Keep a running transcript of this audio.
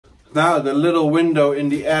Now the little window in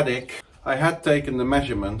the attic, I had taken the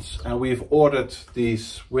measurements and we've ordered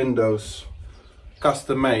these windows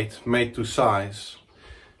custom made to size.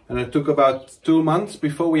 And it took about 2 months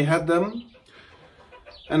before we had them.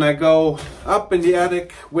 And I go up in the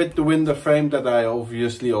attic with the window frame that I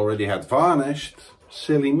obviously already had varnished.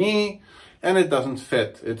 Silly me. And it doesn't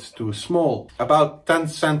fit, it's too small. About 10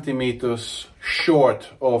 centimeters short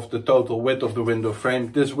of the total width of the window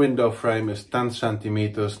frame. This window frame is 10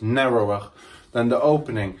 centimeters narrower than the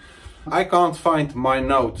opening. I can't find my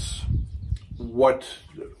notes, what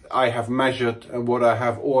I have measured and what I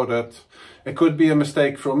have ordered. It could be a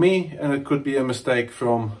mistake from me and it could be a mistake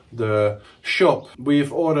from the shop.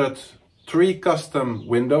 We've ordered 3 custom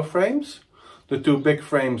window frames. The 2 big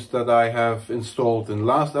frames that I have installed in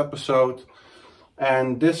last episode.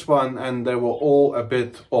 And this one, and they were all a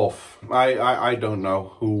bit off. I don't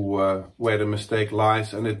know where the mistake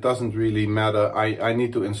lies, and it doesn't really matter. I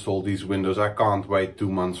need to install these windows. I can't wait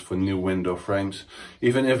 2 months for new window frames,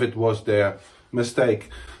 even if it was their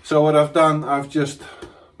mistake. So what I've done, I've just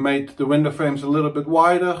made the window frames a little bit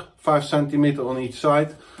wider, 5 centimeters on each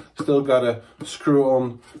side. Still got to screw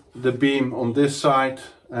on the beam on this side,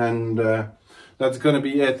 and that's gonna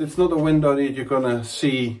be it. It's not a window that you're gonna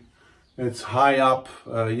see. It's high up,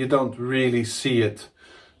 you don't really see it.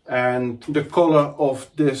 And the color of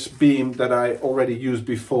this beam that I already used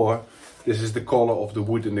before, this is the color of the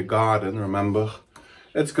wood in the garden, remember?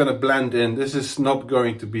 It's gonna blend in. This is not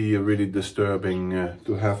going to be really disturbing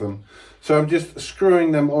to have them. So I'm just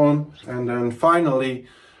screwing them on, and then finally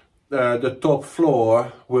the top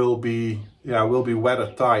floor will be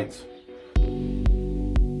weather tight.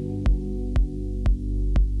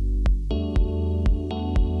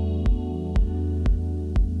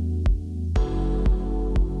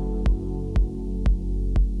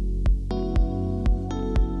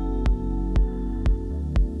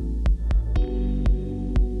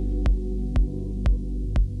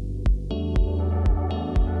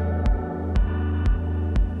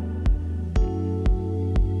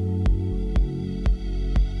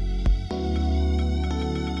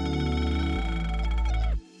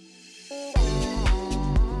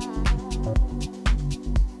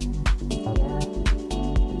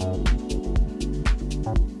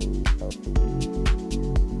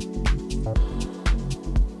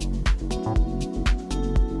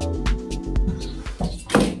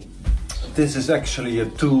 This is actually a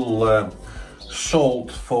tool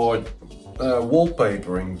sold for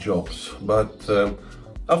wallpapering jobs, but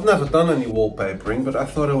I've never done any wallpapering, but I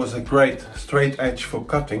thought it was a great straight edge for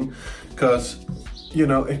cutting, because, you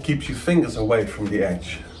know, it keeps your fingers away from the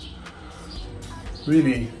edge.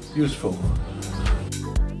 Really useful.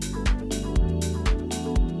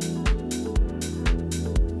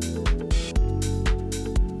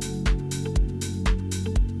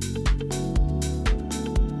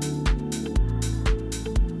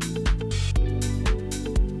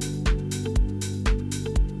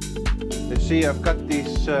 See, I've got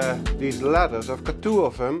these ladders. I've got 2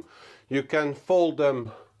 of them. You can fold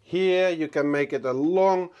them here. You can make it a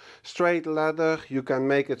long straight ladder. You can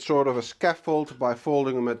make it sort of a scaffold by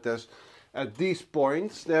folding them at these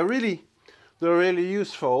points. They're really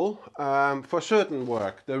useful for certain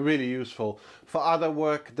work. They're really useful. For other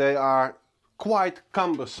work, they are quite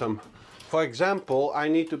cumbersome. For example, I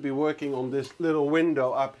need to be working on this little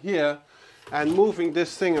window up here, and moving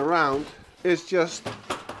this thing around is just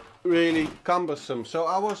really cumbersome. So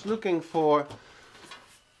I was looking for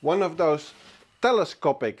one of those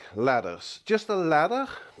telescopic ladders, just a ladder,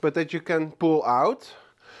 but that you can pull out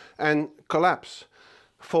and collapse,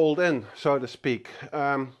 fold in, so to speak.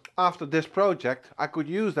 After this project, I could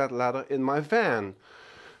use that ladder in my van.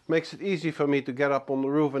 Makes it easy for me to get up on the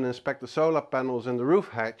roof and inspect the solar panels and the roof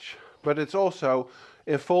hatch, but it's also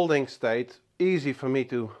in folding state easy for me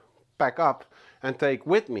to pack up and take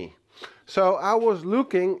with me. So I was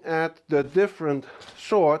looking at the different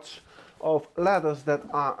sorts of ladders that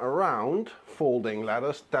are around, folding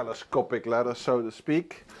ladders, telescopic ladders, so to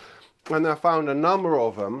speak, and I found a number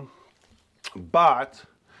of them. But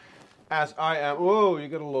as I am, oh, you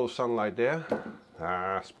got a little sunlight there.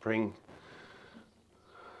 Spring.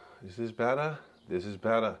 Is this better? This is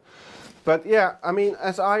better. But yeah, I mean,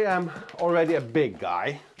 as I am already a big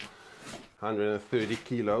guy, 130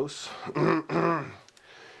 kilos,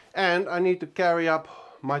 and I need to carry up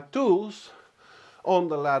my tools on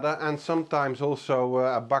the ladder, and sometimes also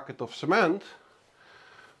a bucket of cement,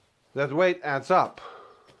 that weight adds up.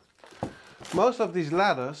 Most of these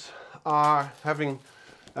ladders are having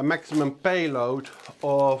a maximum payload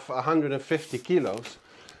of 150 kilos,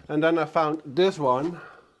 and then I found this one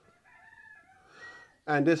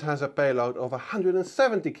and this has a payload of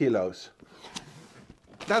 170 kilos.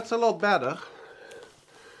 That's a lot better,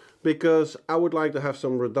 because I would like to have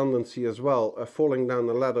some redundancy as well. Falling down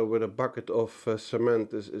the ladder with a bucket of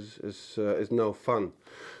cement is no fun.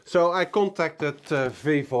 So I contacted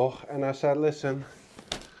Vevor and I said, listen,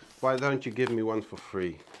 why don't you give me one for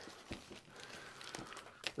free?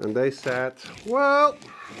 And they said, well,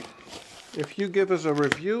 if you give us a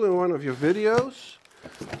review in one of your videos,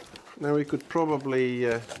 then we could probably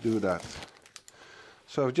do that.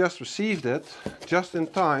 So I've just received it, just in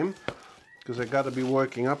time, because I got to be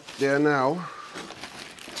working up there now.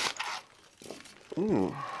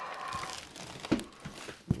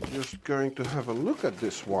 Just going to have a look at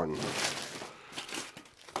this one.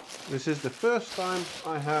 This is the first time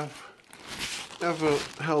I have ever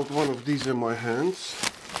held one of these in my hands.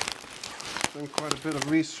 Done quite a bit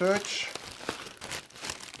of research,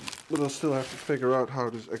 but I'll still have to figure out how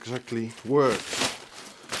this exactly works.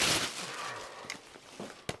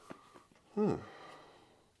 Well,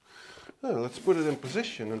 let's put it in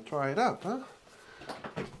position and try it out, huh?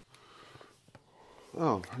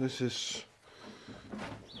 Oh,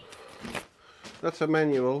 that's a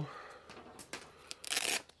manual.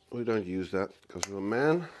 We don't use that because we're a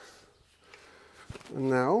man. And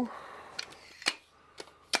now,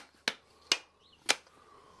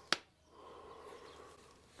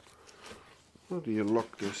 how do you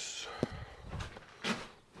lock this?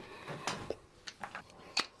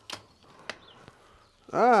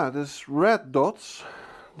 Ah, there's red dots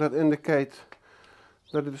that indicate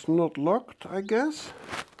that it's not locked, I guess.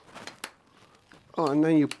 Oh, and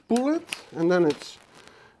then you pull it, and then it's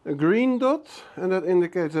a green dot, and that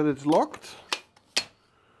indicates that it's locked.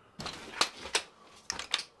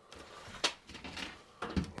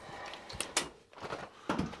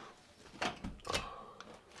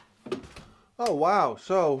 Oh wow,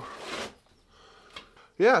 so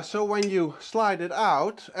yeah, so when you slide it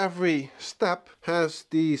out, every step has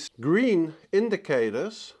these green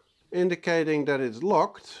indicators indicating that it's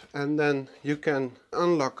locked, and then you can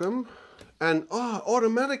unlock them, and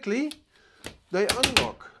automatically they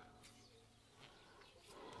unlock.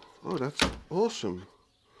 Oh, that's awesome.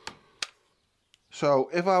 So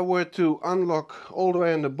if I were to unlock all the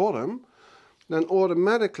way in the bottom, then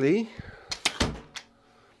automatically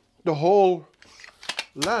the whole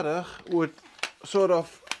ladder would sort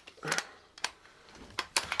of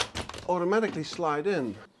automatically slide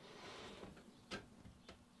in.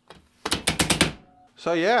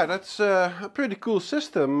 So yeah, that's a pretty cool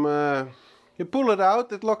system. You pull it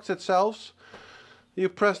out, it locks itself. You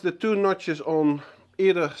press the two notches on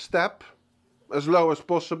either step as low as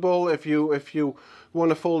possible if you want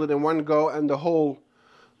to fold it in one go, and the whole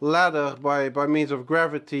ladder by means of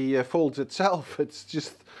gravity folds itself. It's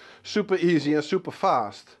just super easy and super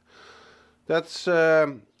fast. That's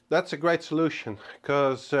a great solution,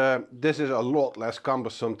 because this is a lot less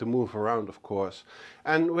cumbersome to move around, of course.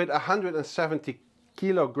 And with 170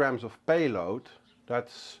 kilograms of payload,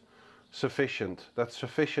 that's sufficient. That's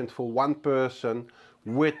sufficient for one person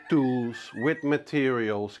with tools, with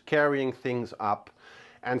materials, carrying things up,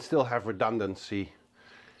 and still have redundancy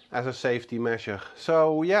as a safety measure.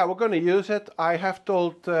 So yeah, we're going to use it. I have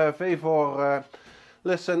told Vevor,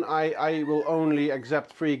 listen, I will only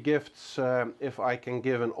accept free gifts if I can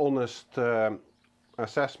give an honest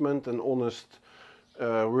assessment, an honest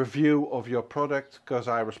review of your product, because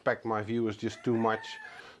I respect my viewers just too much.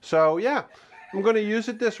 So yeah, I'm going to use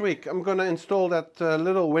it this week. I'm going to install that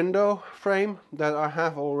little window frame that I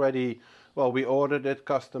have already, well, we ordered it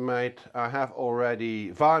custom made. I have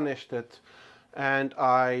already varnished it, and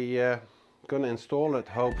I'm going to install it,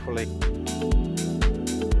 hopefully.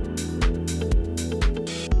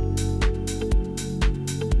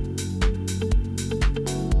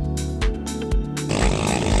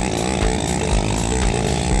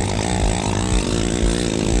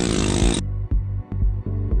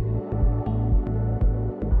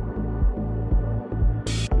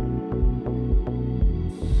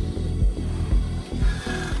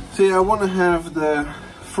 See, I want to have the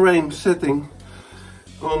frame sitting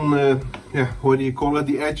on, yeah, what do you call it,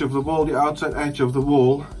 the edge of the wall, the outside edge of the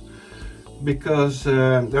wall, because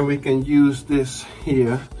then we can use this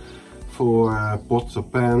here for pots or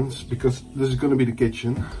pans, because this is going to be the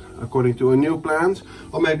kitchen according to our new plans,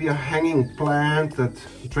 or maybe a hanging plant that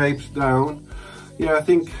drapes down. Yeah, I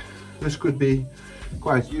think this could be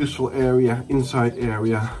quite useful area, inside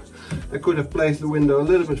area. I could have placed the window a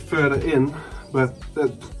little bit further in, but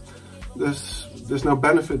there's no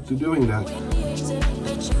benefit to doing that.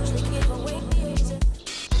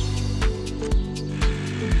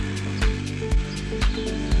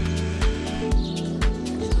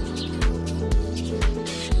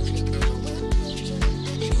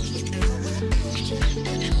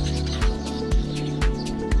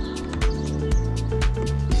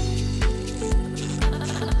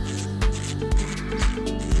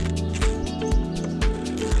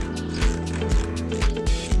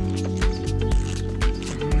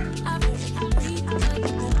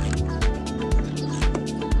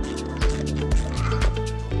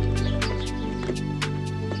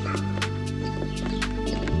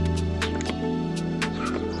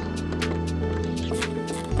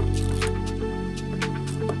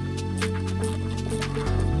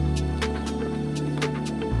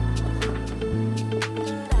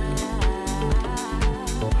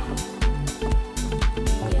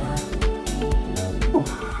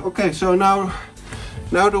 Okay, so now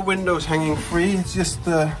the window's hanging free. It's just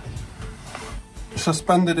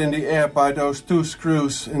suspended in the air by those two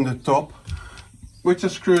screws in the top, which are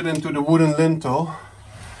screwed into the wooden lintel.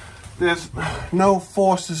 There's no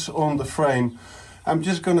forces on the frame. I'm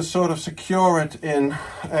just going to sort of secure it in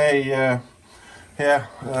a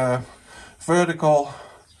vertical,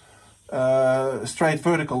 straight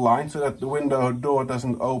vertical line, so that the window door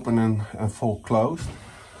doesn't open and fall closed.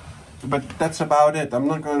 But that's about it. I'm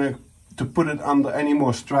not going to put it under any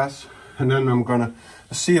more stress, and then I'm going to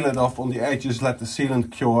seal it off on the edges, let the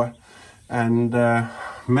sealant cure, and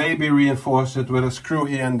maybe reinforce it with a screw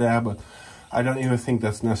here and there, but I don't even think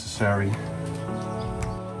that's necessary.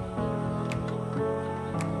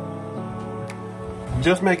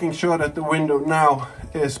 Just making sure that the window now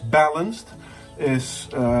is balanced, is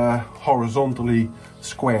horizontally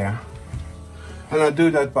square. And I do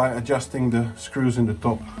that by adjusting the screws in the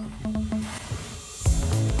top.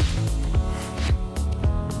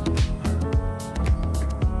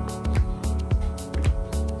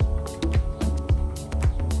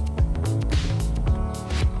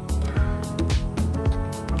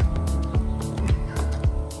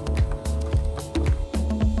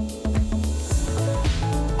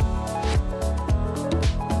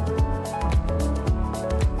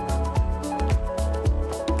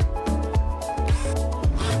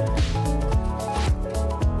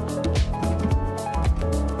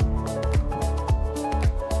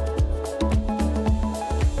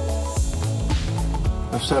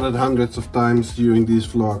 I've said it hundreds of times during these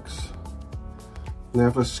vlogs.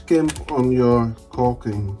 Never skimp on your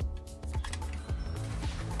caulking.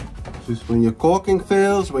 Just when your caulking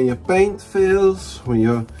fails, when your paint fails, when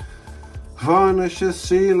your varnishes,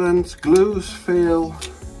 sealants, glues fail,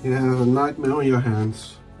 you have a nightmare on your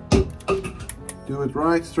hands. Do it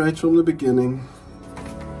right straight from the beginning.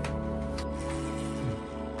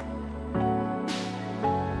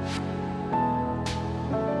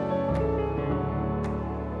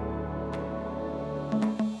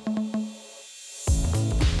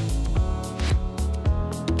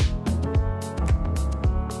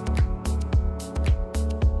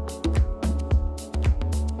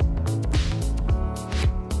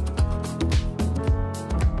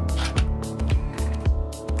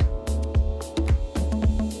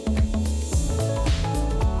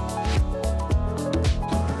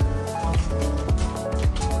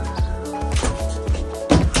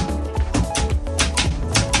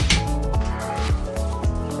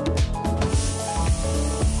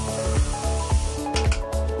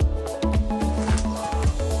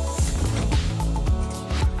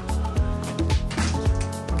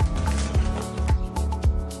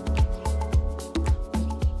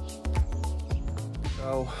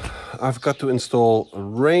 I've got to install a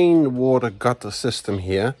rainwater gutter system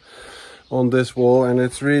here on this wall, and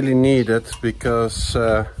it's really needed because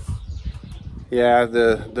yeah,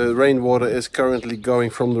 the rainwater is currently going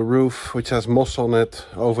from the roof, which has moss on it,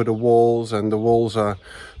 over the walls, and the walls are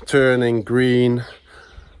turning green.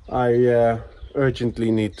 I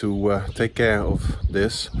urgently need to take care of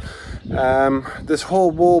this. This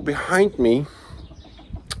whole wall behind me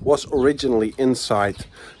was originally inside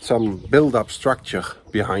some build-up structure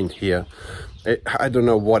behind here. I don't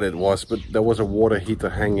know what it was, but there was a water heater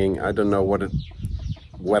hanging. I don't know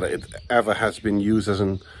whether it ever has been used as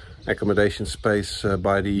an accommodation space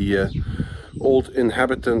by the old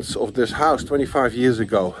inhabitants of this house 25 years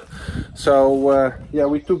ago. So yeah,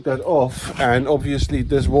 we took that off, and obviously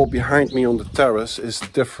this wall behind me on the terrace is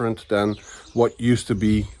different than what used to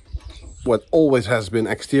be, what always has been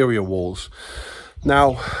exterior walls.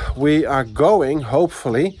 Now we are going,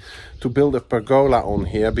 hopefully, to build a pergola on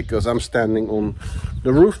here, because I'm standing on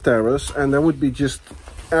the roof terrace, and that would be just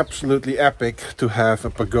absolutely epic to have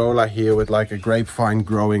a pergola here with like a grapevine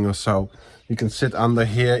growing or so. You can sit under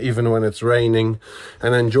here even when it's raining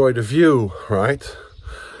and enjoy the view, right?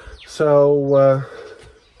 So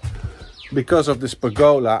because of this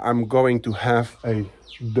pergola, I'm going to have a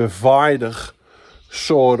divider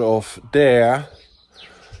sort of there,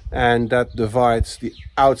 and that divides the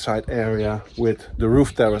outside area with the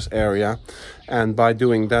roof terrace area, and by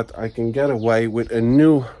doing that I can get away with a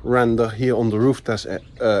new render here on the roof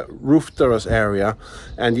terrace area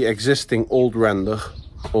and the existing old render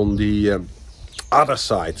on the other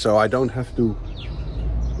side, so I don't have to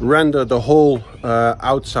render the whole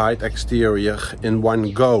outside exterior in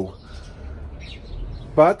one go.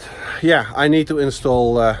 But yeah, I need to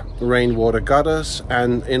install rainwater gutters,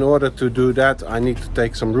 and in order to do that I need to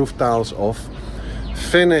take some roof tiles off,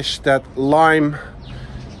 finish that lime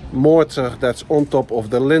mortar that's on top of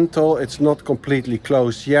the lintel. It's not completely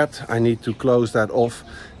closed yet. I need to close that off,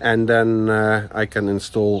 and then I can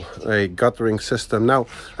install a guttering system. Now,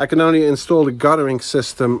 I can only install the guttering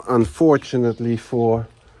system, unfortunately, for,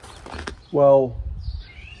 well,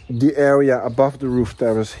 the area above the roof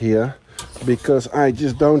terrace here, because I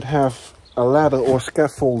just don't have a ladder or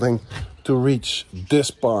scaffolding to reach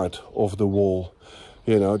this part of the wall.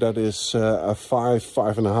 You know, that is a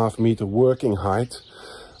 5.5 meter working height.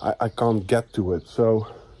 I can't get to it. So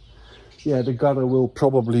yeah, the gutter will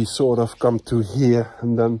probably sort of come to here,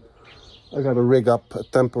 and then I gotta rig up a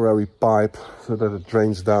temporary pipe so that it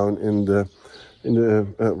drains down in the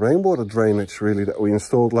rainwater drainage, really, that we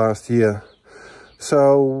installed last year.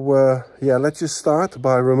 So yeah, let's just start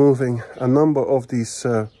by removing a number of these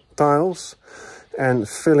tiles and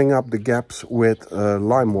filling up the gaps with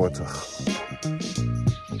lime mortar.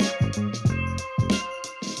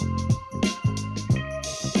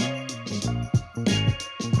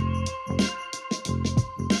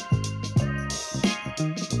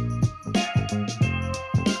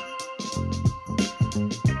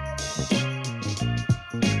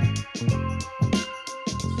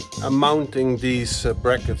 I'm mounting these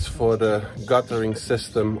brackets for the guttering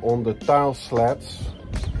system on the tile slats,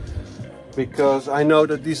 because I know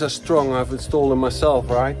that these are strong. I've installed them myself,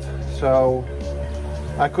 right? So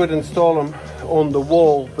I could install them on the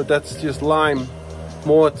wall, but that's just lime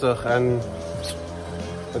mortar, and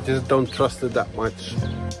I just don't trust it that much.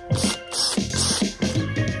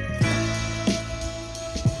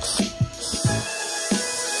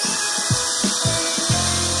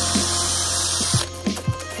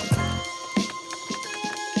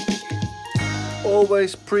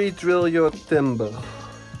 Always pre-drill your timber,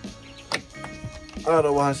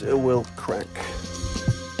 otherwise it will crack.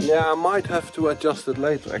 Yeah, I might have to adjust it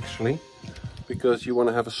later, actually, because you want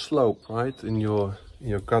to have a slope, right, in your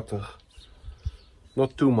gutter.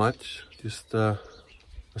 Not too much, just a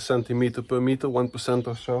centimeter per meter, 1%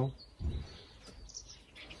 or so.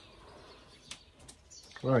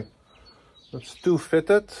 Right, that's 2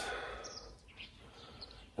 fitted,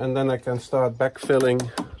 and then I can start backfilling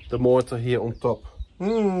the mortar here on top.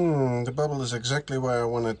 The bubble is exactly where I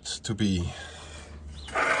want it to be.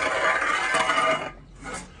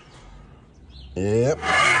 Yep.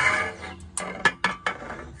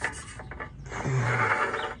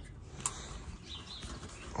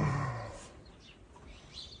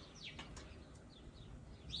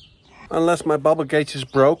 Unless my bubble gauge is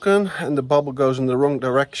broken and the bubble goes in the wrong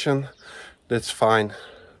direction, that's fine.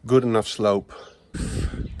 Good enough slope.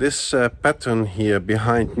 This pattern here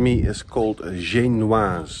behind me is called a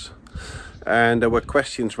génoise, and there were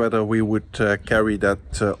questions whether we would carry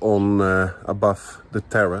that on above the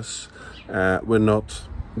terrace. We're not,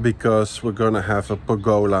 because we're gonna have a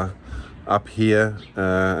pergola up here,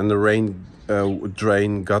 and the rain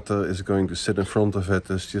drain gutter is going to sit in front of it.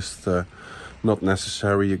 It's just not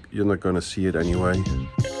necessary. You're not gonna see it anyway.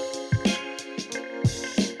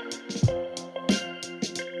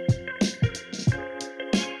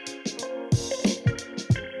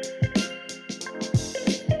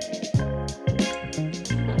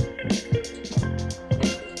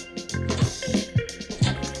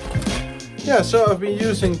 Yeah, so I've been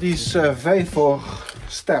using these Vevor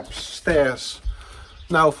stairs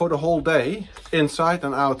now for the whole day, inside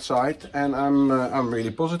and outside, and I'm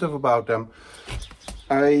really positive about them.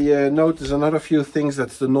 I noticed another few things.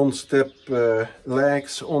 That's the non-step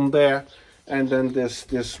legs on there, and then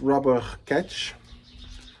this rubber catch,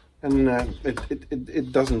 and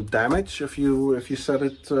it doesn't damage if you set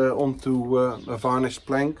it onto a varnished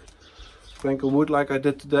plank of wood like I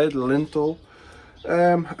did today, the lintel.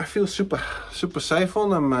 I feel super safe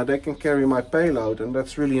on them. They can carry my payload, and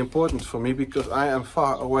that's really important for me because I am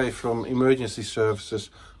far away from emergency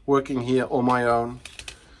services, working here on my own.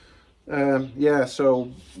 Yeah,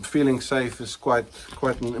 so feeling safe is quite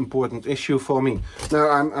an important issue for me.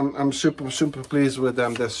 Now I'm super pleased with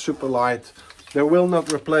them. They're super light. They will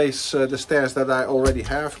not replace the stairs that I already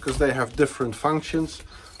have because they have different functions,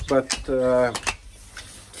 but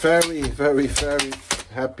very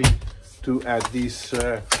happy to add these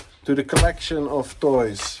to the collection of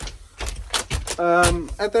toys.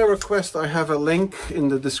 At their request, I have a link in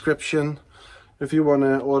the description. If you want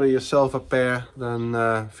to order yourself a pair, then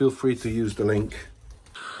feel free to use the link.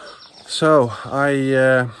 So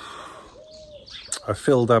I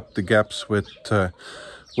filled up the gaps with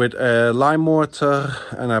lime mortar,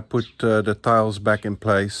 and I put the tiles back in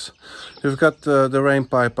place. We've got the rain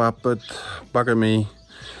pipe up, but bugger me,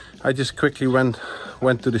 I just quickly went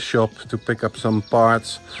to the shop to pick up some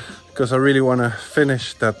parts because I really want to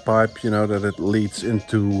finish that pipe, you know, that it leads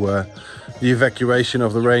into the evacuation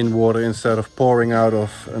of the rainwater instead of pouring out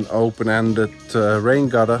of an open-ended rain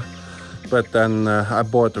gutter. But then I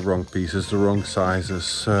bought the wrong pieces, the wrong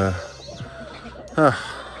sizes.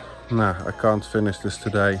 Nah, I can't finish this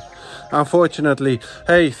today, unfortunately.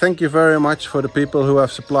 Hey, thank you very much for the people who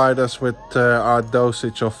have supplied us with our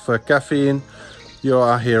dosage of caffeine. You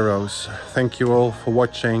are heroes. Thank you all for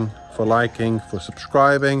watching, for liking, for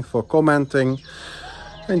subscribing, for commenting,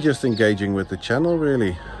 and just engaging with the channel,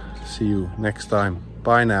 really. See you next time.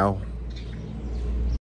 Bye now.